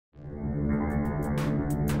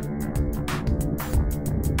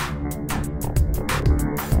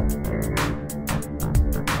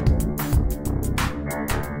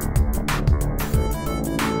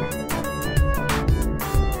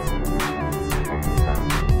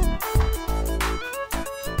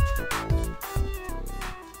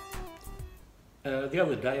The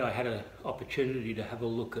other day I had an opportunity to have a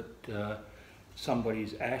look at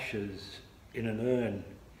somebody's ashes in an urn,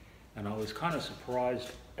 and I was kind of surprised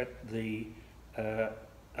at the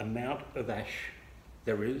amount of ash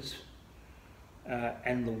there is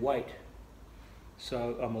and the weight.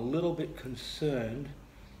 So I'm a little bit concerned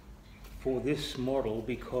for this model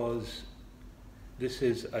because this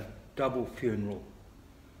is a double funeral,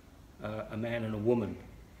 a man and a woman,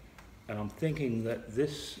 and I'm thinking that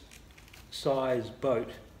this size boat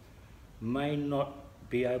may not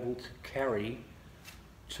be able to carry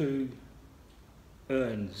 2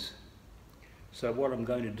 urns. So what I'm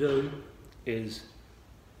going to do is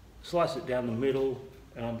slice it down the middle,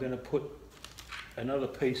 and I'm going to put another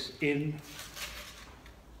piece in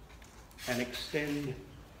and extend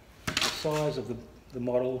the size of the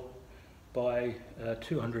model by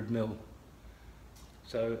 200 mil.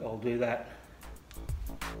 So I'll do that.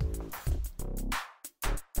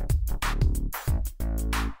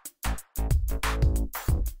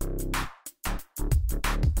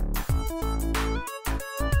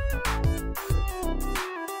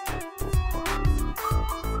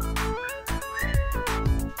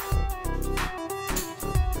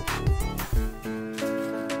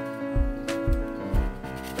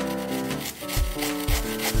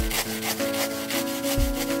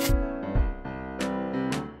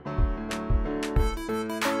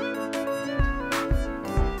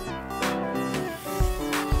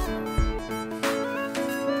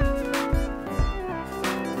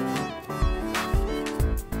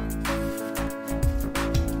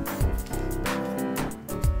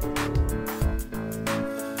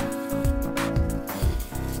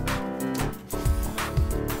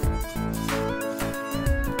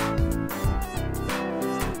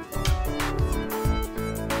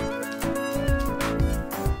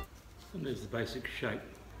 There's the basic shape.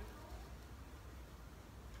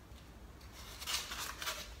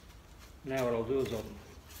 Now what I'll do is I'll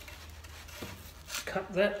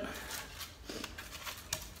cut that.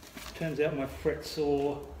 Turns out my fret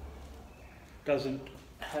saw doesn't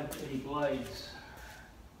have any blades,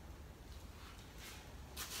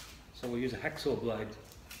 so we'll use a hacksaw blade.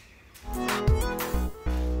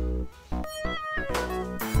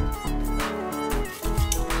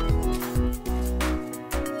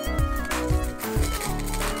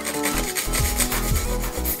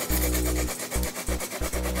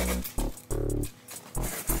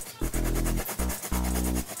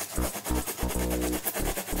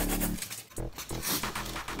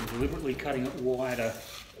 Deliberately cutting it wider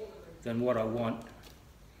than what I want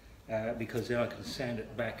because then I can sand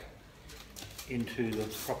it back into the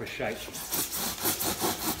proper shape.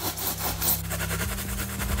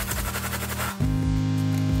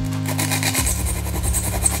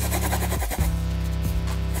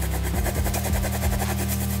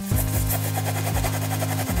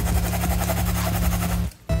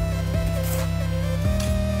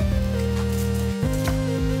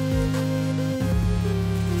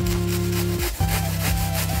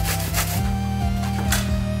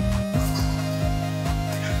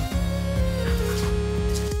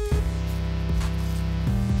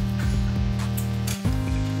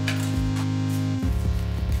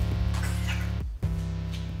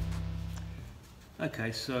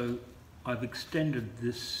 Okay, so I've extended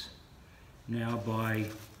this now by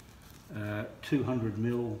 200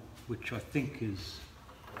 mil, which I think is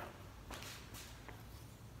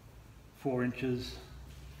 4 inches.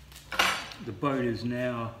 The boat is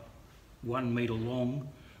now 1 metre long,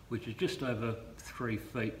 which is just over 3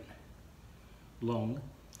 feet long.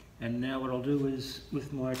 And now what I'll do is,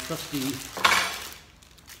 with my trusty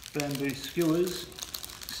bamboo skewers,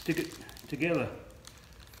 stick it together.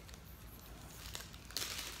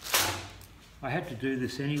 I had to do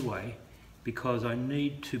this anyway because I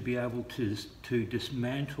need to be able to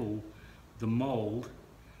dismantle the mould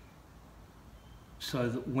so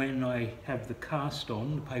that when I have the cast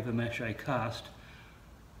on, the paper mache cast,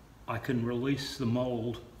 I can release the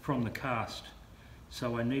mould from the cast.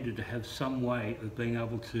 So I needed to have some way of being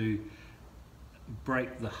able to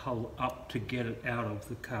break the hull up to get it out of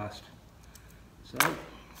the cast. So,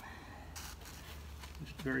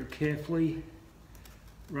 just very carefully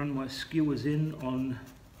run my skewers in on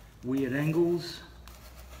weird angles,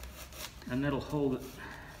 and that'll hold it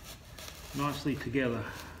nicely together.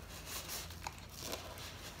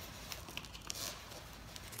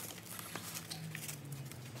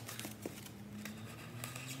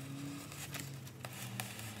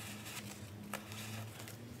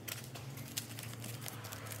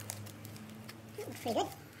 pretty good.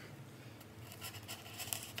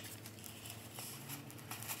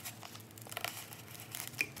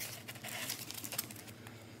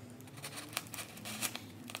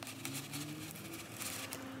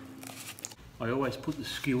 I always put the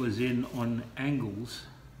skewers in on angles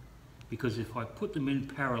because if I put them in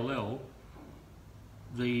parallel,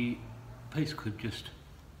 the piece could just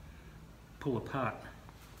pull apart.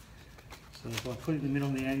 So if I put them in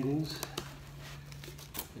on the angles,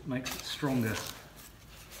 it makes it stronger.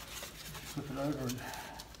 Flip it over and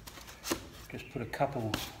just put a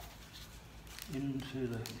couple into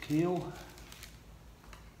the keel.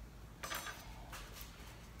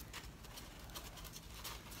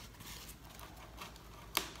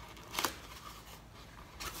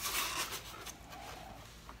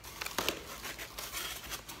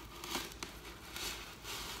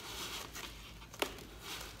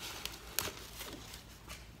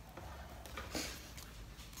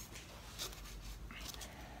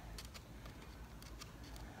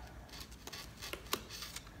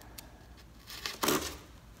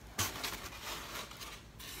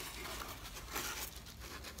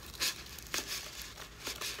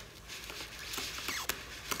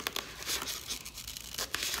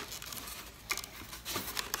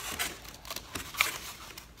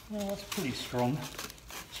 Well, that's pretty strong.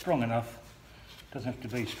 Strong enough. Doesn't have to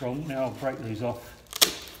be strong. Now I'll break these off.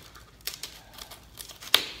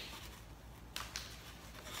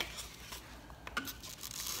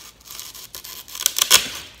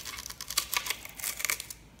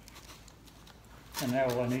 And now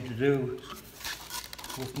all I need to do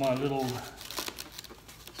with my little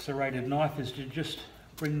serrated knife is to just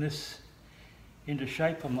bring this into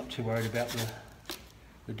shape. I'm not too worried about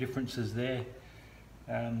the differences there.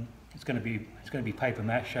 It's going to be paper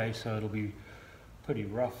mache, so it'll be pretty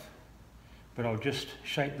rough. But I'll just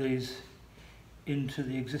shape these into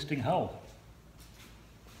the existing hull.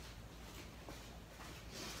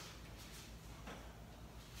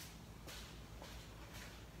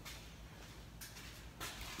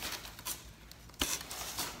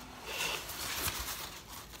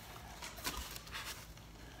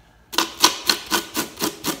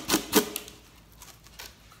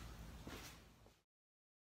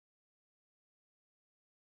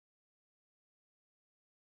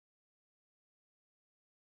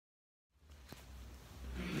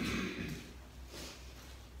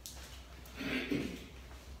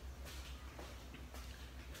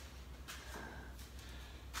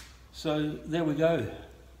 So there we go.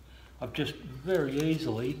 I've just very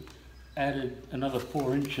easily added another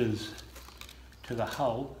 4 inches to the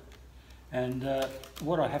hull, and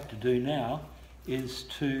what I have to do now is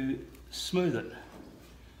to smooth it,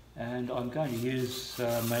 and I'm going to use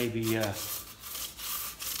maybe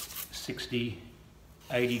 60,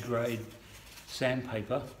 80 grade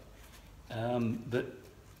sandpaper, but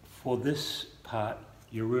for this part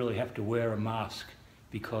you really have to wear a mask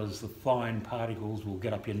because the fine particles will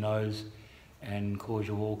get up your nose and cause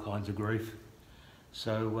you all kinds of grief.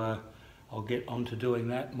 So I'll get on to doing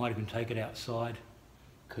that. Might even take it outside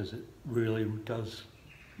because it really does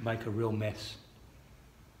make a real mess.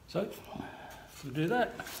 So we'll do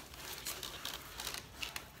that.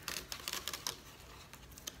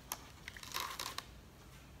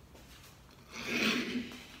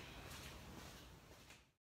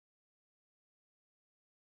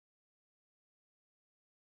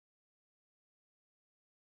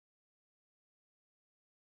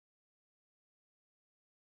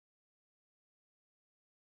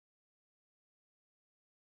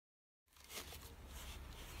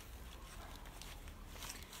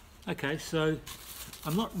 Okay, so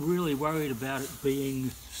I'm not really worried about it being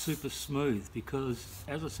super smooth because,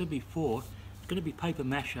 as I said before, it's going to be paper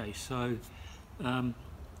mache, so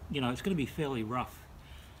you know, it's going to be fairly rough.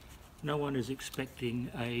 No one is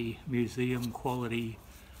expecting a museum quality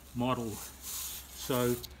model,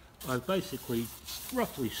 so I've basically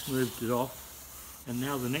roughly smoothed it off, and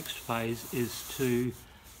now the next phase is to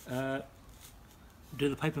do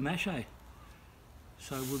the paper mache.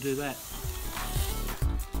 So we'll do that.